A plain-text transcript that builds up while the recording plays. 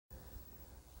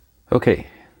Okay,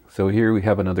 so here we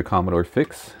have another Commodore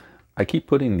fix. I keep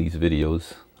putting these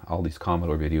videos, all these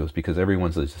Commodore videos, because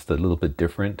everyone's just a little bit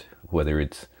different, whether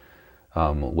it's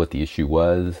what the issue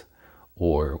was,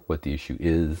 or what the issue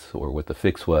is, or what the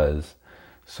fix was.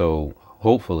 So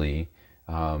hopefully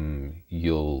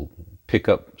you'll pick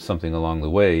up something along the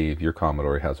way if your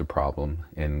Commodore has a problem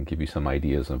and give you some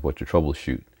ideas of what to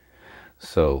troubleshoot.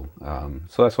 So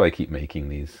that's why I keep making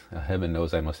these. Heaven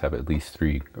knows I must have at least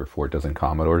 3 or 4 dozen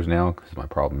Commodores now, because my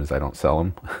problem is I don't sell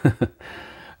them.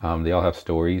 They all have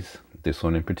stories. This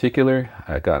one in particular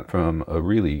I got from a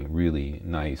really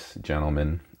nice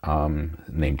gentleman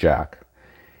named Jack,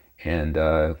 and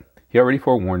he already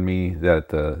forewarned me that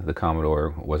the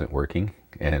Commodore wasn't working,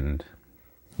 and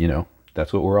you know,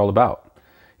 that's what we're all about.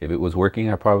 If it was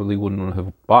working, I probably wouldn't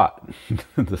have bought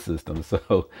the system.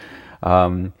 So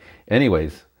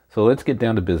anyways, so let's get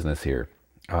down to business here.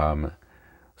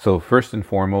 So first and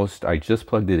foremost, I just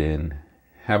plugged it in,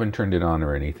 haven't turned it on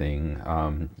or anything.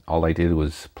 All I did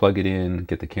was plug it in,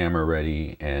 get the camera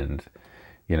ready, and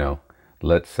you know,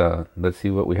 let's see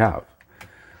what we have.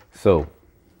 So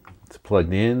it's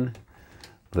plugged in.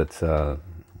 Let's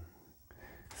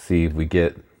see if we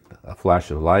get a flash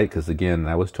of light, because again,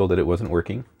 I was told that it wasn't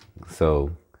working.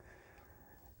 So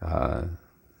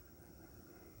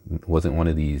it wasn't one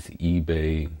of these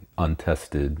eBay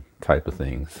untested type of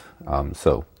things.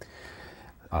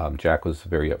 Jack was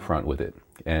very upfront with it,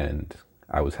 and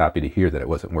I was happy to hear that it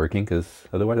wasn't working, because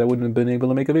otherwise I wouldn't have been able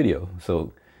to make a video.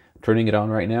 So turning it on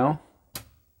right now,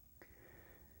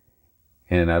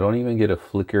 and I don't even get a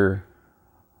flicker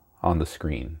on the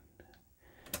screen.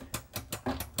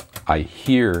 I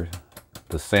hear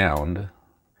the sound,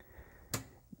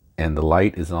 and the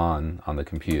light is on the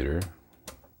computer.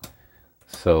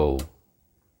 So,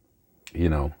 you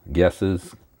know,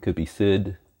 guesses, could be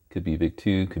SID, could be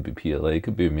VIC2, could be PLA,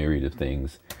 could be a myriad of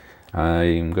things.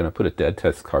 I'm going to put a dead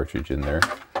test cartridge in there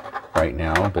right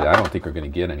now, but I don't think we're going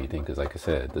to get anything, because like I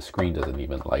said, the screen doesn't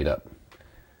even light up.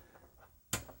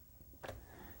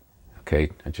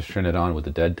 Okay, I just turned it on with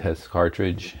the dead test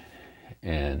cartridge,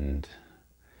 and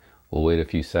we'll wait a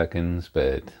few seconds,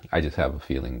 but I just have a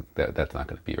feeling that that's not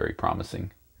going to be very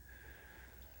promising.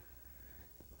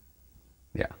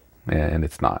 Yeah, and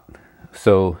it's not.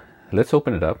 So let's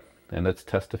open it up and let's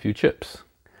test a few chips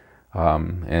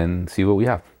and see what we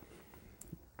have.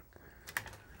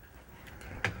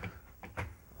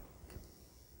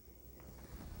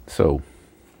 So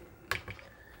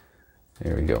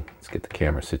there we go. Let's get the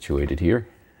camera situated here.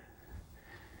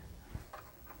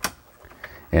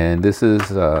 And this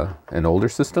is an older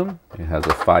system. It has a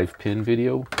 5-pin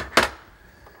video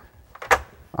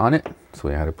on it, so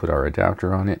we had to put our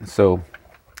adapter on it. So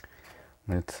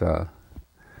let's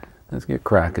get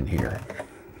cracking here.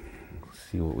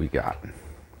 See what we got.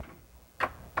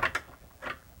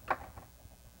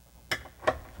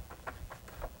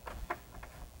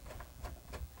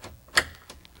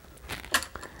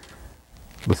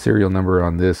 The serial number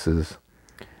on this is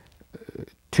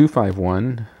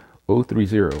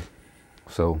 251030.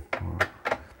 So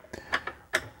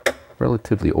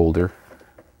relatively older.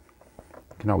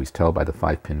 You can always tell by the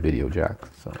 5-pin video jack.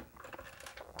 So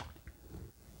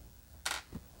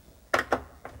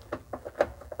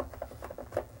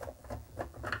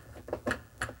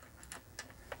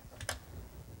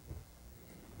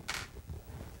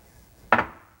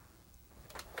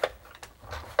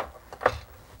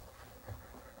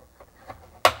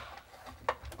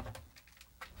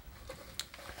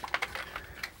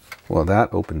well,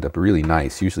 that opened up really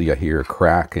nice. Usually I hear a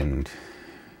crack and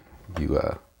you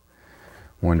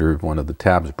wonder if one of the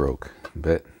tabs broke,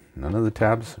 but none of the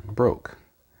tabs broke.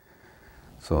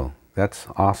 So that's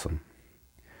awesome.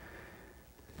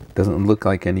 Doesn't look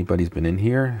like anybody's been in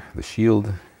here. The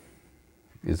shield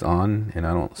is on, and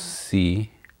I don't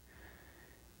see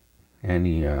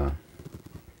any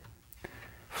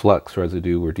flux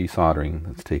residue or desoldering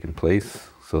that's taken place.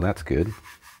 So that's good.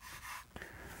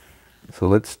 So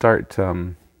let's start,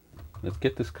 let's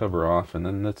get this cover off, and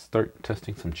then let's start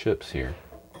testing some chips here.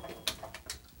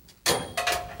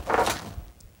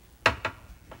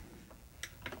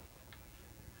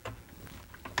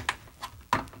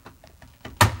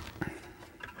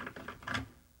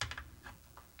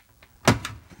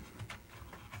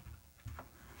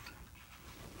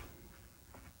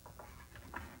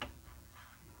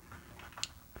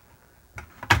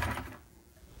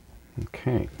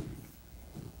 Okay.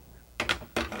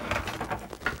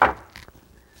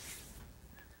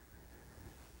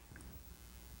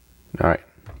 All right,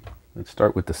 let's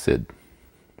start with the SID.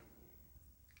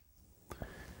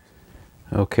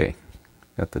 Okay,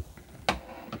 got the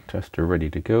tester ready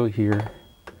to go here.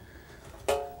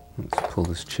 Let's pull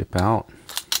this chip out.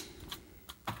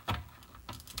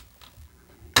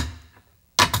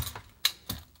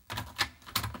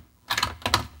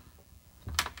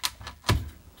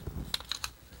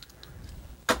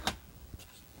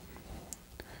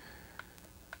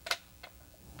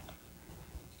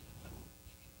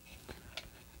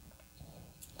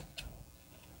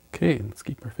 Okay, let's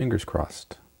keep our fingers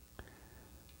crossed.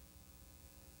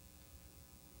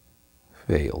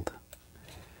 Failed.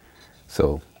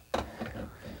 So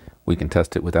we can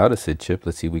test it without a SID chip.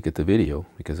 Let's see if we get the video,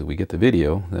 because if we get the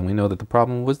video, then we know that the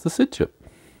problem was the SID chip,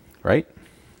 right?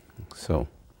 So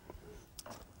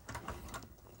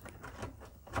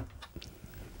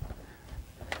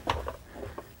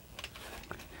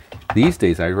these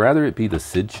days, I'd rather it be the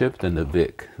SID chip than the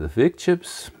VIC. The VIC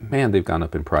chips, man, they've gone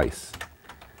up in price.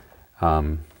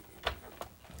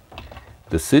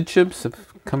 The SID chips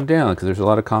have come down because there's a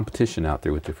lot of competition out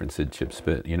there with different SID chips,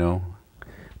 but you know,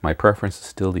 my preference is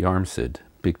still the ARM SID,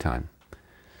 big time.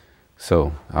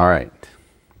 So, all right.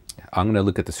 I'm going to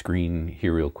look at the screen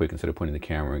here real quick instead of pointing the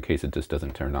camera in case it just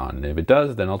doesn't turn on. And if it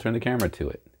does, then I'll turn the camera to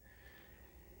it.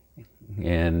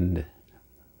 And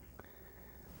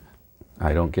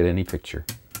I don't get any picture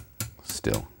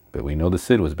still, but we know the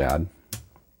SID was bad.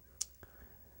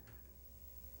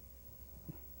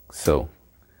 So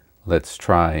let's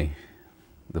try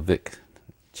the VIC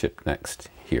chip next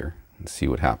here and see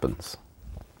what happens.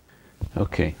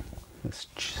 Okay, this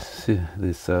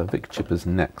VIC chip is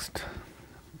next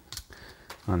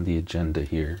on the agenda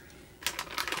here.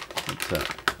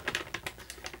 Let's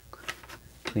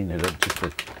clean it up just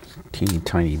a teeny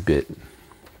tiny bit.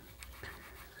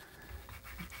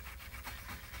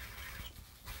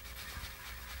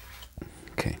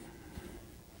 Okay.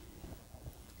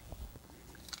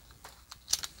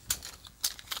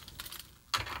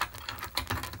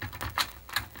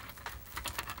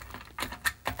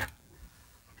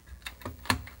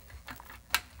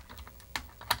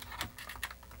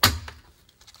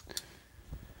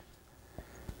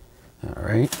 All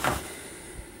right.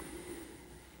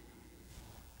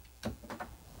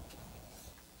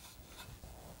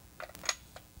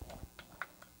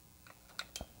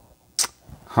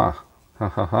 Ha, ha,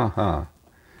 ha, ha, ha.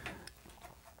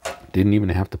 Didn't even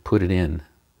have to put it in.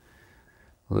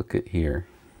 Look at here.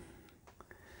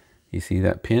 You see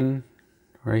that pin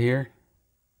right here?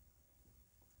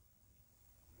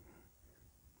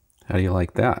 How do you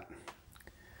like that?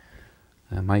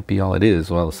 That might be all it is.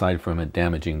 Well, aside from it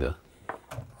damaging the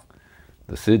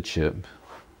SID chip.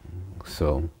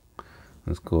 So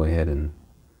let's go ahead and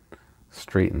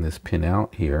straighten this pin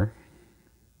out here.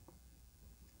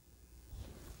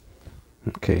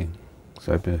 Okay,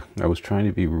 so I was trying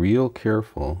to be real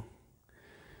careful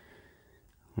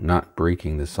not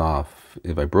breaking this off.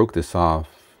 If I broke this off,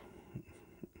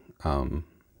 I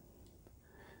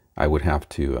would have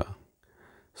to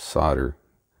solder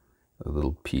a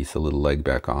little leg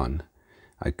back on.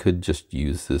 I could just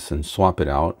use this and swap it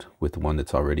out with the one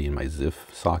that's already in my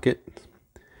ZIF socket.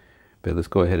 But let's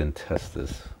go ahead and test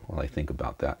this while I think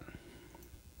about that.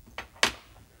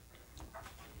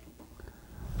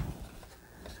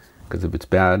 Because if it's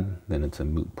bad, then it's a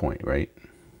moot point, right?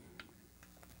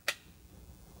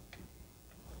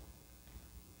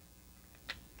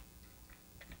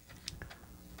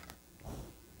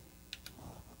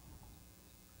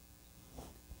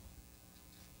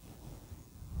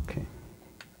 Okay.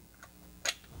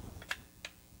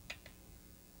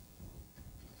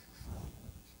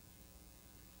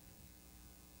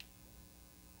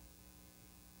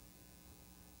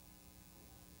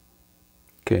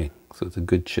 Okay, so it's a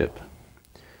good chip.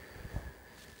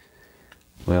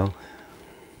 Well,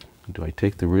 do I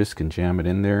take the risk and jam it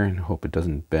in there and hope it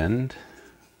doesn't bend?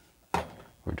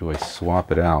 Or do I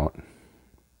swap it out?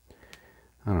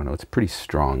 I don't know, it's pretty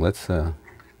strong. Let's go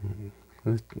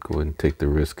ahead and take the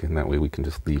risk, and that way we can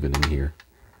just leave it in here.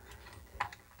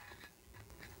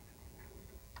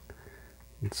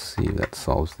 Let's see if that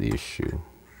solves the issue.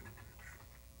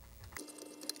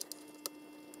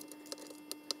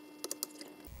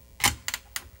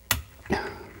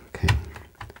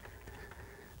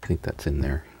 I think that's in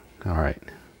there. All right,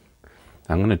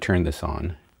 I'm going to turn this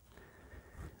on.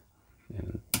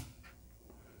 And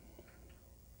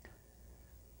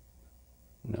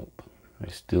nope, I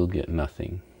still get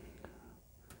nothing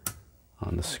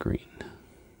on the screen.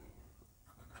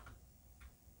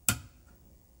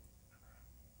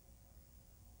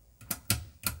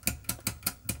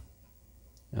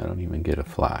 I don't even get a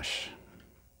flash.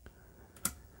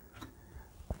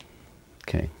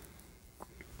 Okay.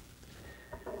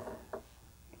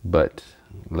 But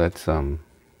let's I'm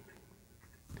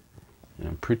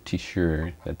pretty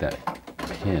sure that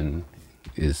pin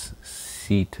is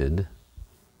seated.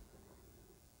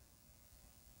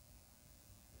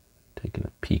 Taking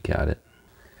a peek at it.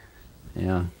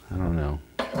 Yeah, I don't know.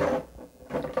 I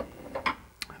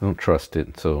don't trust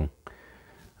it, so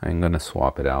I'm gonna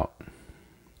swap it out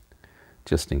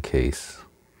just in case.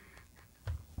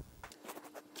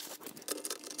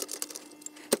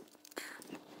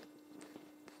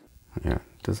 Yeah,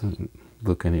 it doesn't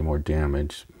look any more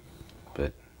damaged,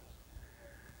 but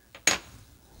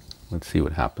let's see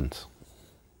what happens.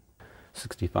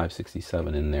 65,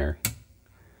 67 in there,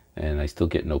 and I still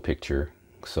get no picture,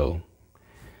 so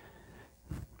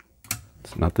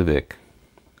it's not the Vic.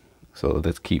 So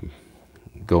let's keep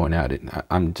going at it.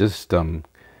 I'm just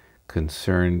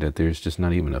concerned that there's just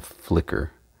not even a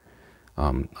flicker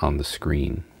on the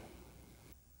screen.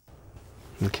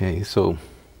 Okay, so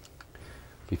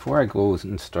before I go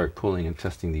and start pulling and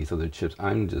testing these other chips,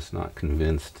 I'm just not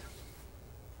convinced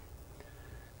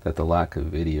that the lack of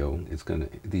video is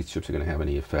these chips are gonna have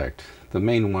any effect. The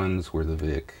main ones were the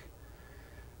Vic,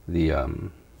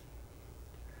 the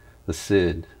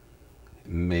SID,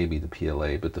 maybe the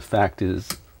PLA, but the fact is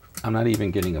I'm not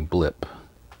even getting a blip.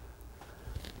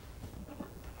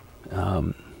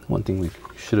 One thing we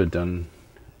should have done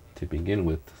to begin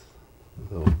with,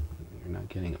 though you're not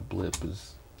getting a blip,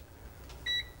 is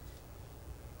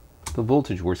the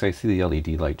voltage works. I see the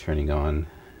LED light turning on.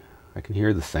 I can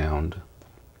hear the sound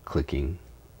clicking.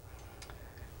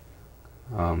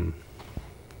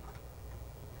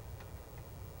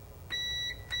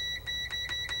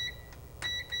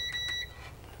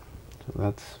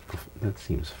 So that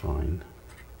seems fine.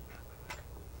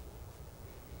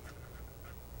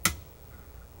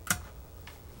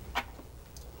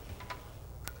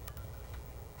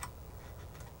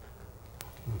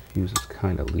 The fuse is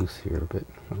kind of loose here, but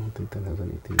I don't think that has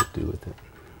anything to do with it.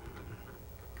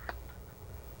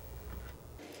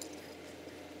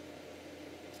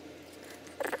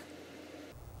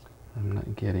 I'm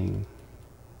not getting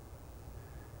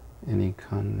any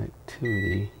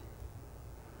connectivity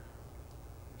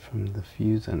from the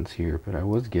fuse ends here, but I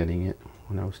was getting it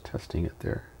when I was testing it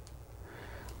there.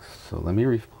 So let me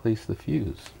replace the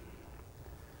fuse.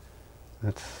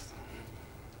 That's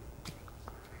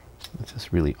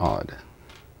just really odd.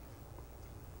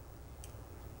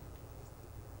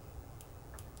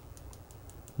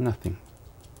 Nothing.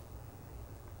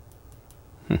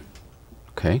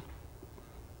 Okay.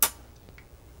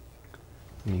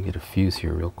 Let me get a fuse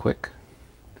here real quick.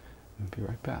 I'll be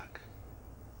right back.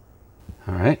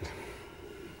 All right.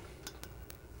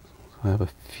 So I have a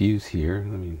fuse here.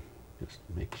 Let me just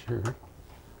make sure.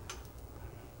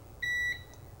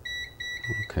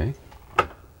 Okay.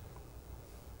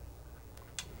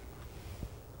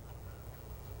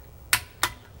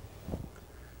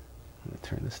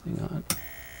 Turn this thing on.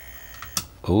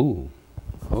 Oh,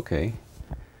 okay.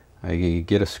 I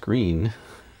get a screen,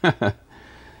 but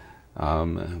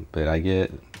I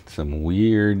get some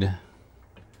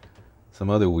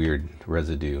other weird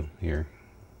residue here.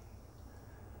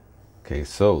 Okay,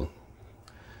 so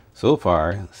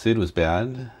far SID was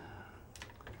bad,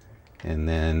 and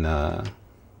then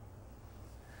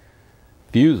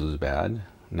fuse was bad.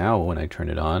 Now when I turn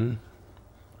it on,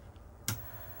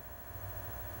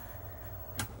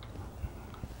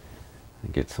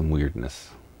 get some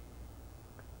weirdness.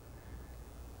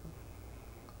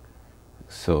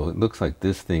 So it looks like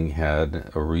this thing had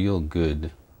a real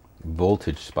good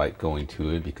voltage spike going to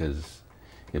it because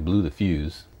it blew the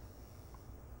fuse.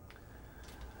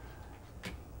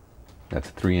 That's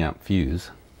a 3-amp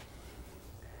fuse.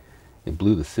 It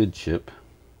blew the SID chip.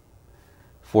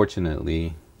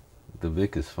 Fortunately, the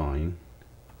Vic is fine.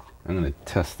 I'm going to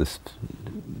test this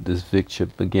Vic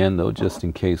chip again, though, just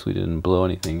in case we didn't blow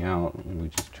anything out when we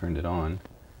just turned it on.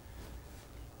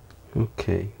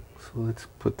 Okay, so let's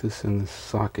put this in the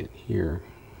socket here.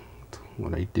 That's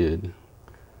what I did.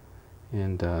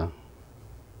 And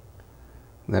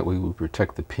that way we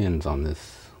protect the pins on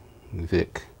this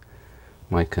Vic.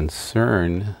 My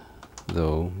concern,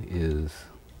 though, is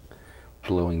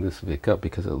blowing this Vic up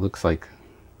because it looks like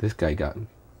this guy got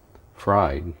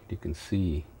fried. You can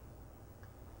see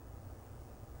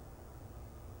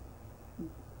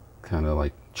kind of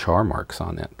like char marks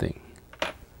on that thing.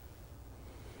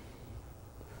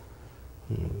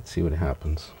 Let's see what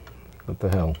happens. What the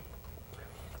hell?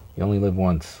 You only live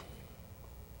once.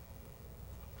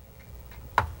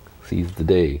 Seize the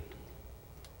day,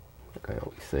 like I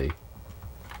always say.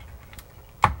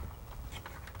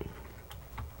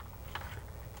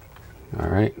 All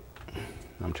right,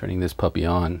 I'm turning this puppy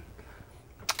on.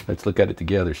 Let's look at it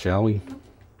together, shall we?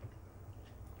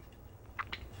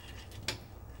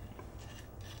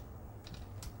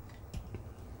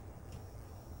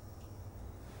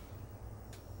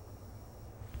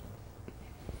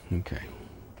 Okay.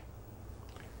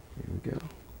 Here we go.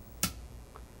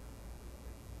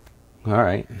 All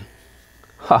right.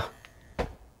 Ha!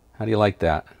 How do you like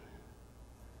that?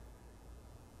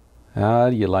 How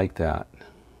do you like that?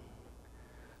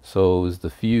 So it was the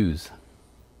fuse.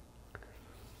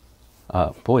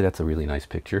 Boy, that's a really nice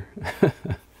picture.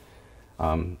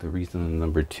 The reason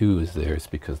number 2 is there is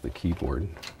because the keyboard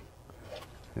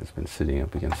has been sitting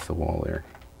up against the wall there.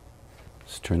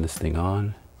 Let's turn this thing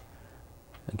on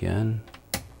again.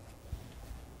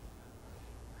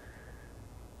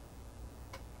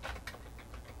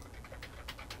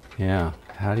 Yeah,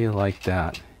 how do you like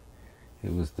that?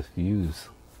 It was the fuse.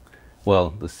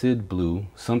 Well, the SID blew,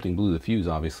 something blew the fuse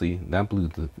obviously, that blew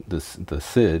the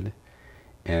SID,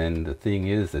 and the thing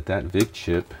is that that VIC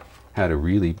chip had a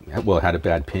really, well, it had a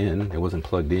bad pin, it wasn't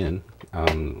plugged in,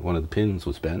 one of the pins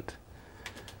was bent.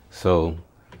 So,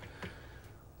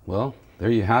 well,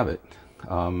 there you have it.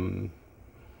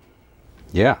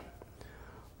 Yeah,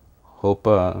 hope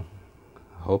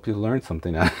you learned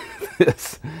something out of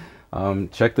this.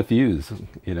 Check the fuse,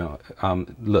 you know.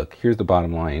 Look, here's the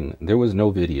bottom line. There was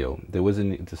no video. There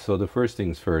wasn't, so the first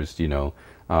things first, you know,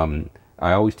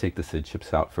 I always take the SID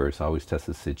chips out first. I always test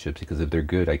the SID chips because if they're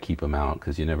good, I keep them out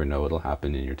because you never know what'll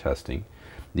happen in your testing.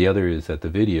 The other is that the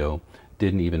video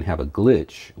didn't even have a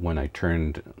glitch when I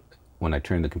turned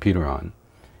the computer on.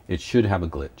 It should have a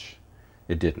glitch.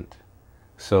 It didn't.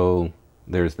 So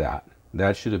there's that.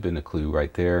 That should have been a clue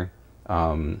right there.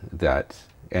 And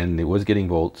it was getting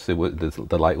volts. It was,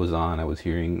 the light was on. I was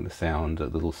hearing the sound, a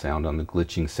little sound on the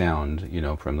glitching sound, you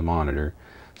know, from the monitor.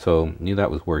 So knew that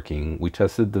was working. We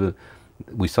tested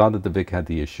we saw that the VIC had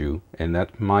the issue, and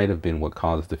that might have been what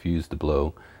caused the fuse to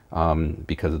blow,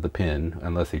 because of the pin,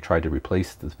 unless they tried to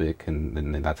replace the VIC, and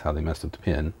then that's how they messed up the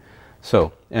pin.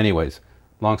 So anyways,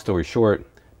 long story short,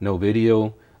 no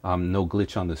video, no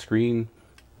glitch on the screen.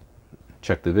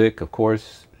 Check the VIC, of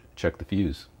course, check the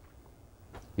fuse,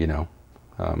 you know.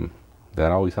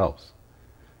 That always helps.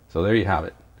 So there you have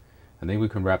it. I think we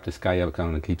can wrap this guy up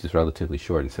and keep this relatively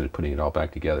short instead of putting it all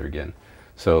back together again.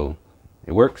 So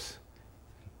it works.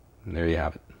 And there you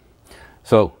have it.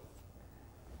 So,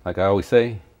 like I always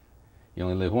say, you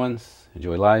only live once.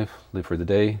 Enjoy life. Live for the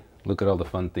day. Look at all the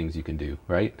fun things you can do,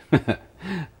 right?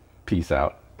 Peace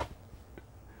out.